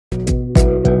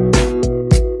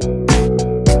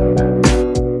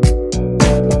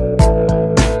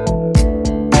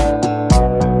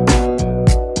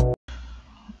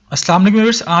अस्सलाम वालेकुम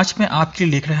व्यूअर्स, आज मैं आपके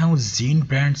लिए लेकर आया हूँ ZEEN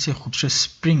ब्रांड से खूबसूरत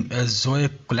स्प्रिंग ZOE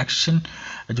कलेक्शन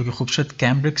जो कि खूबसूरत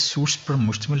कैम्ब्रिक सूट्स पर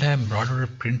मुश्तमिल है,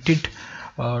 एम्ब्रॉयडर्ड प्रिंटेड।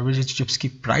 और जो इसकी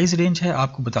प्राइस रेंज है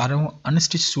आपको बता रहा हूँ,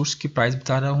 अनस्टिच सूट्स की प्राइस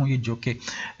बता रहा हूँ, ये जो कि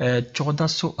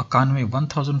 1491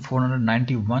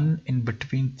 1491 इन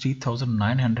बिटवीन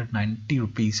 3990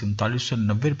 रुपीज़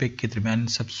 3990 रुपये के दरमियान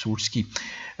सब सूट्स की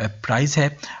प्राइस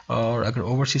है। और अगर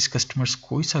ओवरसीज़ कस्टमर्स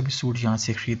कोई सा भी सूट यहाँ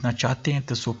से ख़रीदना चाहते हैं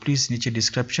तो प्लीज़ नीचे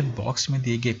डिस्क्रिप्शन बॉक्स में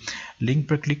दिए गए लिंक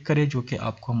पर क्लिक करें जो कि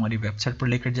आपको हमारी वेबसाइट पर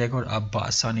लेकर जाएगा और आप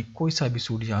बआसानी कोई सा भी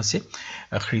सूट यहाँ से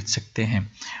ख़रीद सकते हैं।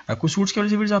 कुछ सूट्स के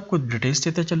वजह से आपको डिटेल्स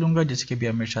देते चलूँगा, जैसे कि अभी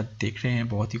आप मेरे साथ देख रहे हैं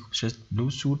बहुत ही खूबसूरत ब्लू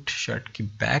सूट, शर्ट की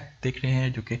बैक देख रहे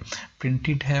हैं जो कि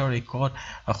प्रिंटेड है, और एक और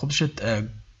खूबसूरत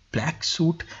ब्लैक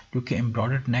सूट जो कि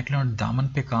एम्ब्रॉयडर्ड नेकलाइन और दामन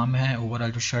पे काम है।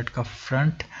 ओवरऑल जो शर्ट का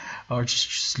फ्रंट और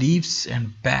sleeves and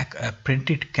back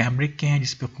printed cambric के हैं,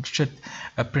 जिसपे खूबसूरत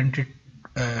प्रिंटेड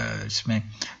इसमें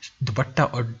दुपट्टा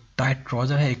और टाइट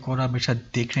ट्राउज़र है। एक और आप मेरे साथ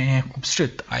देख रहे हैं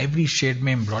खूबसूरत आइवरी शेड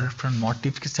में एम्ब्रॉयडर्ड फ्रंट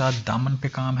मोटिव के साथ दामन पे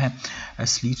काम है,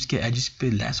 स्लीव्स के एजेस पे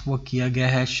लेस वर्क किया गया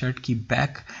है। शर्ट की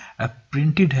बैक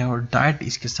प्रिंटेड है और डाइट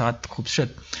इसके साथ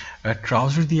खूबसूरत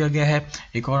ट्राउज़र दिया गया है।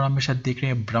 एक और आप मेरे साथ देख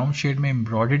रहे हैं ब्राउन शेड में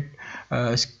एम्ब्रॉयडर्ड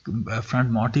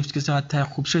फ्रंट मोटिव्स के साथ है,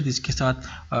 खूबसूरत इसके साथ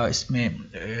इसमें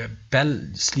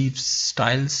बेल स्लीव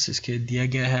स्टाइल्स इसके दिया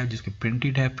गया है जिसके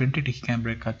प्रिंटेड है, प्रिंटेड ही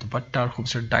कैमरिक का दुपट्टा और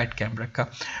खूबसूरत डाइट कैमरिक का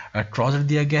ट्राउज़र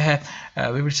दिया गया है।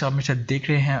 आप मेरे साथ देख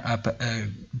रहे हैं आप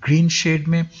ग्रीन शेड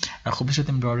में खूबसूरत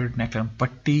एम्ब्रॉयडर्ड नेकलाइन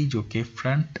पट्टी जो कि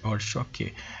फ्रंट और शॉक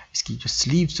के इसकी जो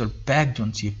स्लीव्स और बैक जो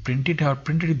सी प्रिंटेड है और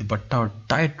प्रिंटेड दुपट्टा और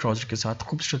टाइट ट्राउज़र के साथ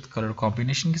खूबसूरत कलर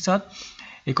कॉम्बिनेशन के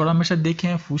साथ। एक और हमें साथ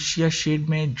देखें फूशिया शेड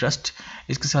में जस्ट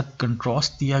इसके साथ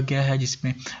कंट्रास्ट दिया गया है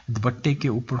जिसमें दुपट्टे के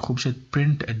ऊपर खूबसूरत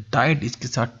प्रिंट डाइट इसके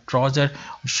साथ ट्राउज़र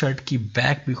और शर्ट की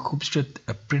बैक भी खूबसूरत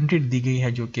प्रिंटेड दी गई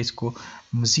है जो कि इसको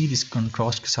मज़ीद इस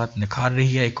कंट्रास्ट के साथ निखार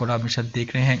रही है। एक और आप मेरे साथ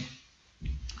देख रहे हैं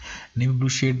नेवी ब्लू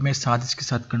शेड में, साथ इसके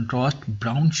साथ कंट्रास्ट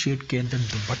ब्राउन शेड के अंदर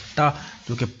दुपट्टा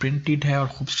जो कि प्रिंटेड है और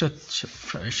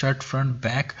खूबसूरत shirt front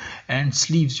back and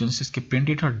sleeves जो इसके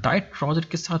प्रिंटेड और डाइट ट्राउज़र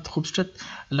के साथ खूबसूरत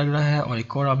लग रहा है। और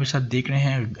एक और आप मेरे साथ देख रहे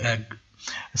हैं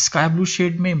स्काई ब्लू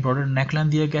शेड में एम्ब्रॉयडर्ड नेकलाइन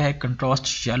दिया गया है,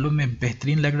 कंट्रास्ट येलो में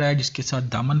बेहतरीन लग रहा है जिसके साथ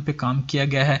दामन पे काम किया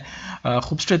गया है।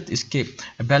 खूबसूरत इसके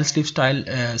bell sleeve style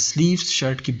sleeves,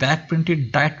 shirt की बैक प्रिंटेड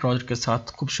डाइट ट्राउज़र के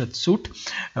साथ खूबसूरत सूट।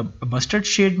 मस्टर्ड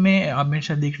शेड में आप मेरे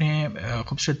साथ देख रहे हैं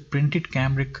खूबसूरत प्रिंटेड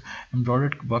कैमरिक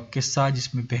एम्ब्रॉयडर्ड वर्क के साथ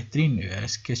जिसमें बेहतरीन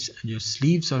इसके जो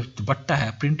स्लीव्स और दुपट्टा है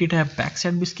प्रिंटेड है, बैक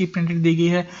साइड भी इसकी प्रिंटेड दी गई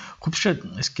है खूबसूरत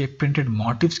इसके प्रिंटेड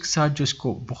मोटिव्स के साथ जो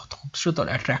इसको बहुत खूबसूरत और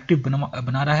अट्रैक्टिव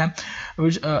बना रहा है।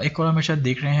 एक और हमेशा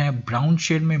देख रहे हैं ब्राउन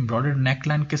शेड में एम्ब्रॉयडर्ड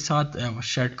नेकलाइन के साथ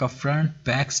शर्ट का फ्रंट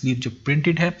बैक स्लीव जो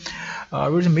प्रिंटेड है।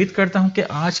 और उम्मीद करता हूं कि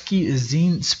आज की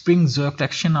ZEEN स्प्रिंग ZOE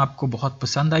कलेक्शन आपको बहुत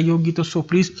पसंद आई होगी। तो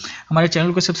प्लीज़ हमारे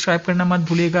चैनल को सब्सक्राइब करना मत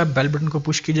भूलिएगा, बेल बटन को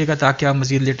पुश कीजिएगा ताकि आप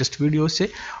मज़ीद लेटेस्ट वीडियो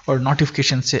से और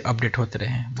नोटिफिकेशन से अपडेट होते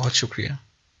रहें। बहुत शुक्रिया।